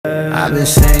I've been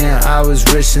saying I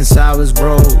was rich since I was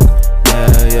broke.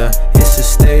 Yeah, yeah, it's a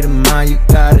state of mind, you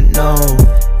gotta know.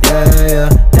 Yeah, yeah,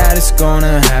 that it's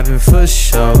gonna happen for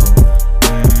sure.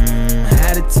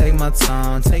 Had to take my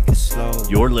time, take it slow.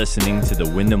 You're listening to the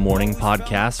Win the Morning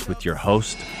podcast with your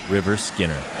host, River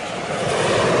Skinner.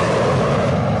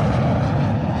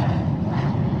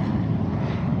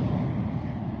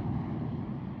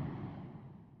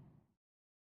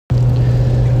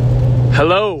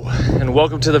 Hello, and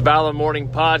welcome to the Valor Morning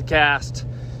Podcast.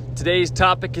 Today's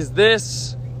topic is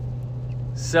this: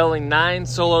 selling 9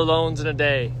 solar loans in a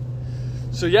day.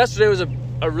 So yesterday was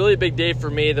a really big day for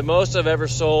me. The most I've ever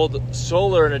sold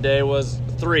solar in a day was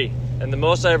 3. And the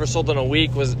most I ever sold in a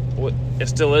week was, it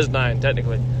still is 9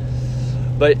 technically.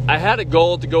 But I had a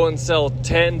goal to go and sell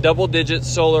 10 double-digit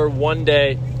solar one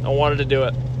day. I wanted to do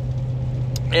it.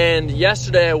 And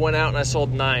yesterday I went out and I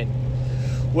sold 9.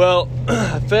 Well,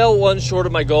 I fell one short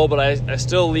of my goal, but I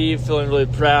still leave feeling really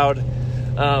proud.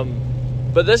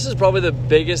 But this is probably the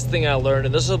biggest thing I learned,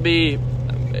 and this will be,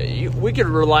 we could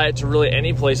rely it to really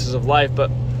any places of life, but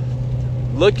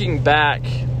looking back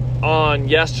on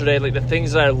yesterday, like the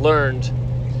things that I learned,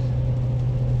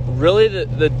 really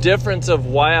the difference of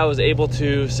why I was able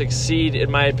to succeed, in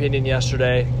my opinion,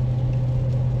 yesterday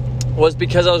was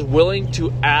because I was willing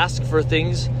to ask for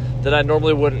things that I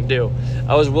normally wouldn't do.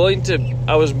 I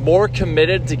was more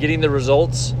committed to getting the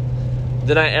results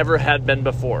than I ever had been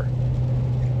before.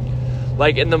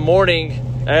 Like in the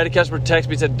morning, I had a customer text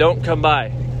me and said, "Don't come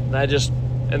by."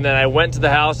 And then I went to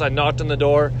the house, I knocked on the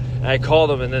door, and I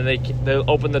called them, and then they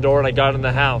opened the door and I got in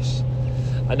the house.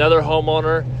 Another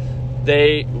homeowner,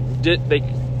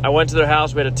 I went to their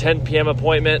house, we had a 10 p.m.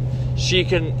 appointment. She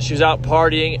was out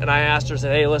partying, and I asked her,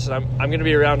 said, "Hey, listen, I'm going to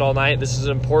be around all night. This is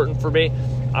important for me.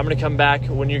 I'm going to come back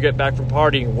when you get back from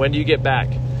partying." "When do you get back?"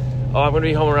 "Oh, I'm going to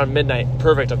be home around midnight."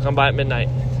 "Perfect, I'll come by at midnight."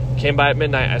 Came by at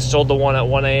midnight. I sold the one at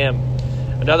 1 a.m.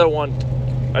 Another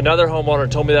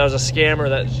homeowner told me that I was a scammer,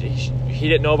 that he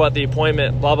didn't know about the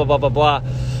appointment, blah, blah, blah, blah, blah.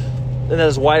 And then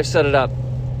his wife set it up.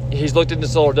 He's looked into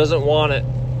solar, doesn't want it.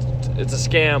 It's a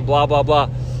scam, blah, blah, blah.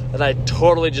 And I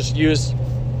totally just used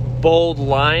bold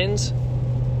lines.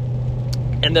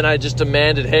 And then I just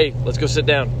demanded, "Hey, let's go sit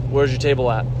down. Where's your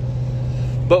table at?"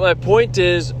 But my point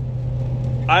is,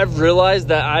 I've realized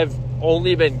that I've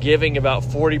only been giving about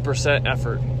 40%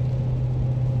 effort.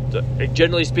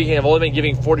 Generally speaking, I've only been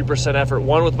giving 40% effort.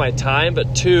 1, with my time,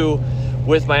 but 2,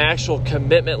 with my actual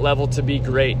commitment level to be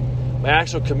great. My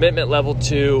actual commitment level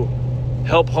to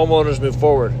help homeowners move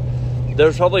forward.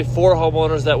 There's probably 4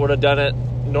 homeowners that would have done it.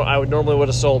 I normally would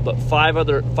have sold, but 5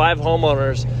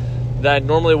 homeowners that I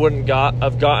normally wouldn't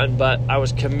have gotten, but I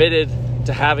was committed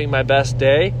to having my best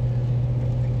day.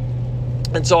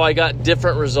 And so I got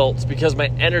different results because my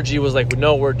energy was like,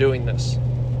 "No, we're doing this.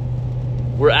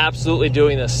 We're absolutely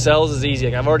doing this. Sales is easy.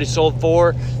 Like, I've already sold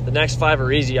 4. The next 5 are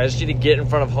easy. I just need to get in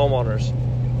front of homeowners."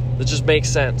 That just makes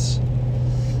sense.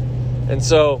 And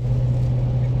so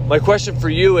my question for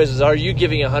you is are you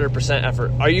giving 100%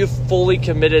 effort? Are you fully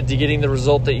committed to getting the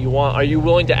result that you want? Are you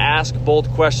willing to ask bold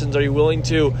questions? Are you willing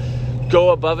to go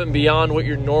above and beyond what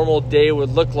your normal day would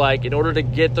look like in order to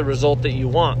get the result that you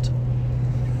want?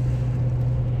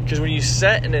 Because when you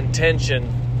set an intention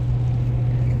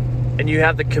and you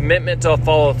have the commitment to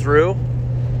follow through,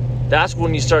 that's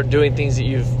when you start doing things that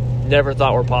you've never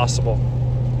thought were possible.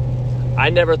 I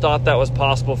never thought that was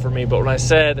possible for me, but when I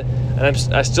said,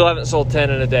 and I still haven't sold 10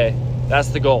 in a day, that's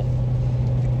the goal.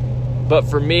 But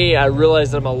for me, I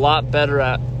realized that I'm a lot better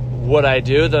at what I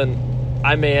do than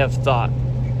I may have thought.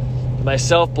 My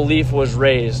self-belief was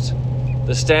raised.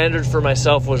 The standard for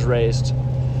myself was raised.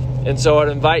 And so I'd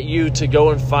invite you to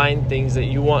go and find things that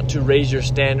you want to raise your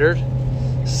standard,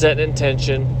 set an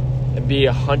intention, and be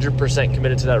 100%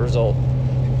 committed to that result.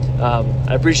 I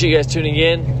appreciate you guys tuning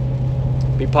in.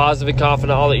 Be positive and confident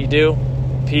in all that you do.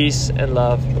 Peace and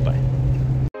love. Bye-bye.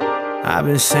 I've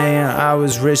been saying I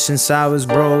was rich since I was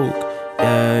broke.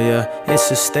 Yeah, yeah, it's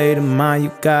a state of mind,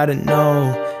 you gotta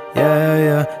know. Yeah,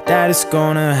 yeah, that it's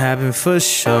gonna happen for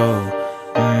sure.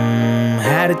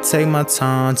 Had to take my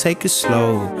time, take it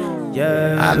slow.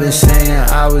 Yeah, I've been saying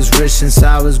I was rich since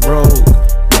I was broke.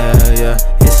 Yeah, yeah,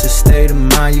 it's a state of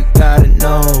mind, you gotta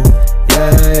know.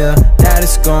 Yeah, yeah, that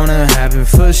it's gonna happen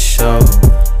for sure.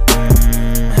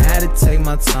 Had to take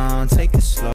my time, take it slow.